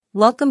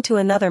Welcome to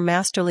another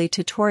Masterly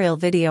tutorial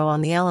video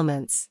on the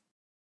elements.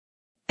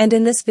 And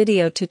in this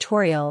video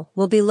tutorial,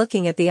 we'll be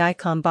looking at the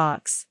icon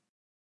box.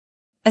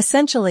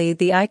 Essentially,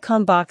 the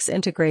icon box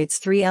integrates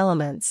three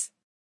elements.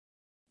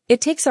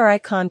 It takes our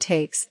icon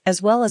text as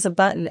well as a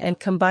button and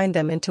combine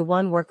them into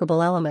one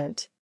workable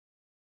element.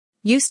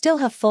 You still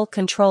have full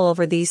control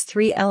over these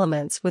three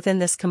elements within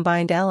this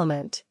combined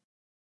element.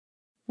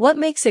 What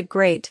makes it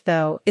great,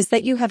 though, is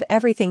that you have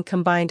everything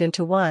combined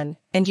into one,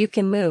 and you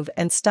can move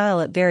and style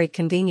it very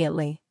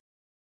conveniently.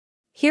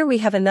 Here we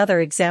have another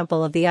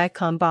example of the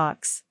icon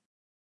box.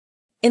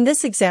 In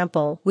this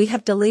example, we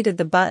have deleted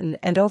the button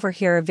and over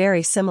here a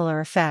very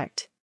similar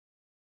effect.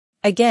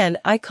 Again,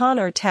 icon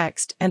or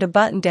text and a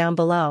button down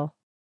below.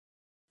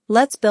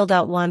 Let's build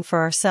out one for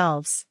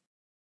ourselves.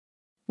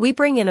 We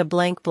bring in a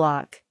blank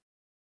block.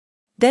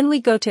 Then we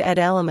go to Add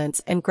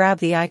Elements and grab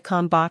the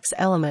icon box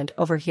element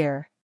over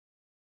here.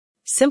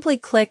 Simply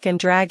click and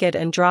drag it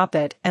and drop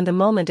it, and the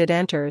moment it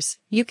enters,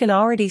 you can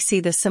already see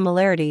the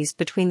similarities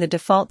between the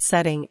default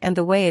setting and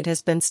the way it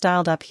has been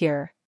styled up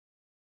here.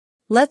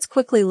 Let's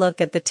quickly look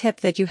at the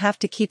tip that you have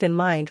to keep in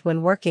mind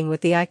when working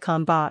with the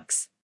icon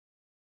box.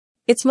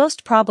 It's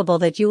most probable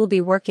that you will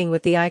be working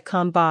with the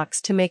icon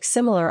box to make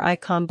similar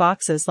icon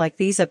boxes like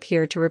these up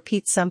here to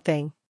repeat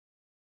something.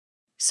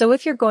 So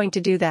if you're going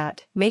to do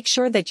that, make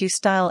sure that you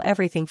style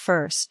everything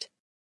first.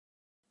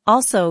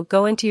 Also,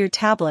 go into your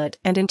tablet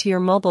and into your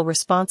mobile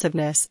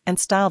responsiveness and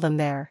style them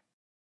there.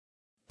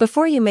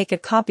 Before you make a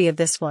copy of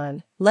this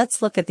one,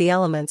 let's look at the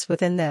elements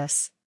within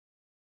this.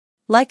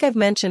 Like I've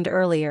mentioned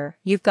earlier,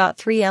 you've got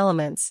three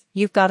elements,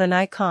 you've got an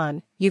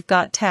icon, you've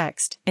got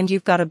text, and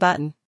you've got a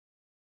button.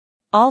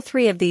 All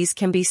three of these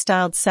can be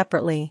styled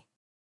separately.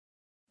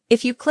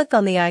 If you click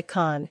on the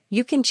icon,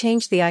 you can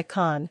change the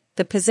icon,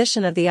 the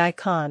position of the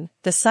icon,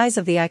 the size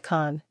of the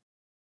icon.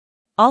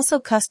 Also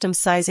custom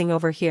sizing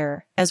over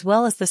here, as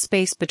well as the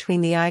space between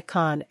the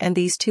icon and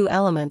these two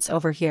elements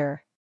over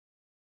here.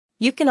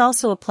 You can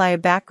also apply a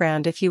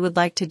background if you would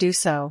like to do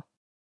so.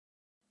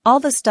 All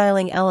the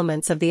styling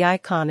elements of the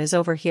icon is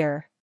over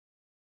here.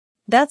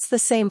 That's the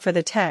same for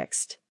the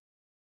text.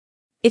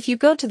 If you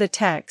go to the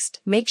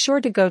text, make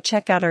sure to go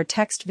check out our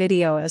text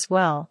video as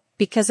well,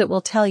 because it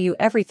will tell you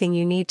everything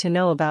you need to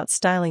know about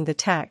styling the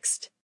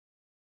text.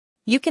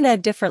 You can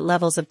add different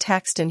levels of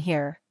text in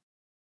here.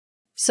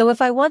 So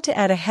if I want to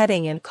add a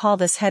heading and call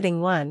this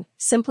heading 1,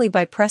 simply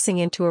by pressing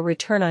into a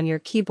return on your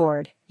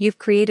keyboard, you've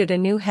created a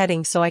new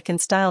heading, so I can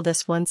style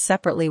this one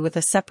separately with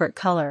a separate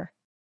color.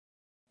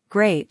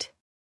 Great.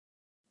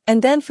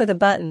 And then for the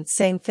button,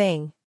 same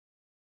thing.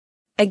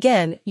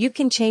 Again, you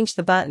can change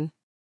the button.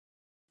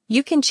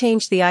 You can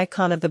change the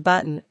icon of the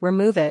button,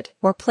 remove it,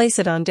 or place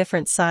it on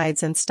different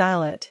sides and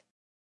style it.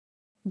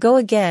 Go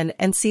again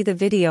and see the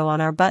video on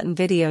our button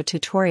video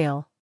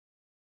tutorial.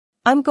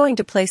 I'm going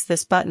to place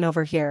this button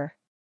over here.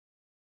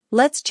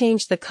 Let's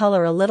change the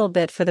color a little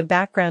bit for the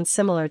background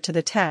similar to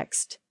the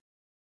text.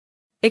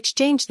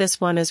 Exchange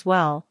this one as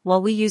well, while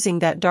we using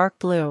that dark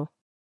blue.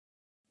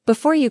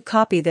 Before you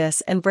copy this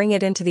and bring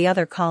it into the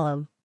other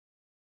column,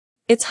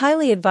 it's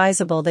highly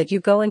advisable that you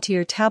go into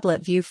your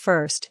tablet view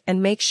first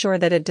and make sure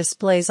that it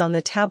displays on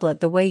the tablet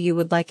the way you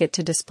would like it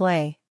to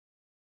display.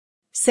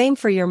 Same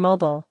for your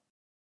mobile.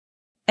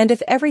 And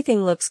if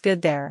everything looks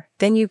good there,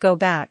 then you go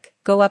back,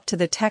 go up to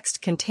the text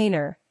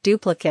container,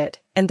 duplicate,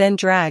 and then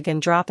drag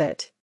and drop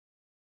it.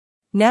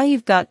 Now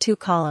you've got two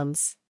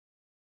columns.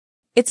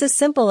 It's as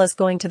simple as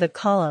going to the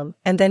column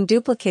and then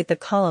duplicate the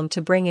column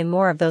to bring in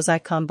more of those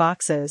icon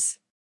boxes.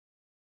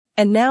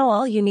 And now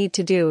all you need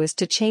to do is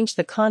to change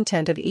the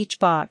content of each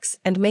box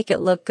and make it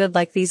look good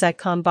like these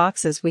icon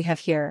boxes we have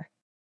here.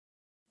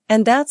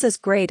 And that's as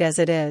great as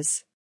it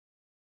is.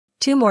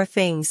 Two more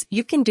things,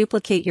 you can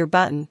duplicate your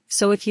button,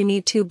 so if you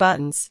need two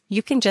buttons,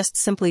 you can just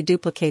simply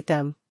duplicate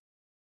them.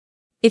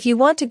 If you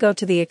want to go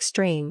to the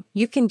extreme,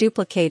 you can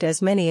duplicate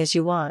as many as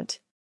you want.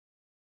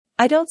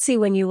 I don't see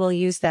when you will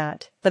use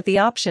that, but the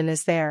option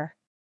is there.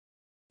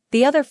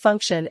 The other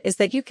function is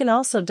that you can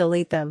also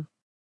delete them.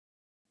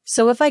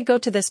 So if I go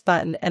to this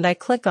button and I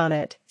click on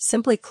it,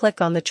 simply click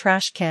on the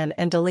trash can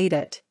and delete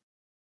it.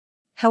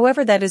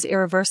 However, that is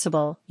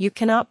irreversible, you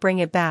cannot bring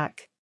it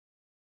back.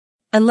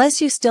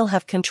 Unless you still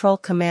have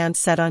Control-Command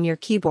set on your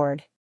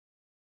keyboard.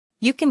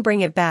 You can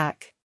bring it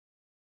back.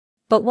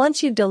 But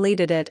once you've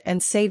deleted it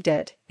and saved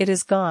it, it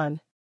is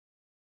gone.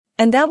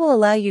 And that will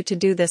allow you to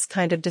do this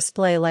kind of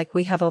display like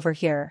we have over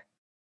here.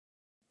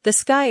 The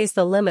sky is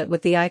the limit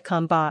with the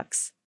icon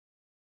box.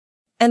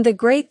 And the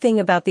great thing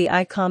about the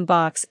icon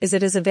box is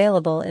it is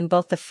available in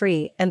both the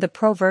free and the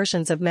pro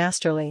versions of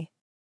Masterly.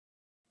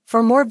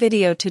 For more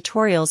video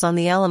tutorials on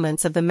the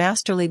elements of the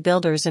Masterly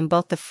builders in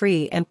both the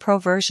free and pro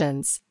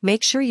versions,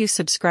 make sure you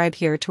subscribe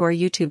here to our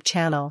YouTube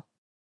channel.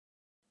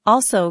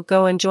 Also,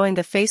 go and join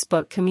the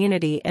Facebook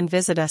community and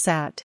visit us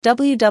at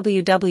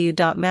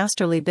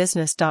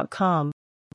www.masterlybusiness.com.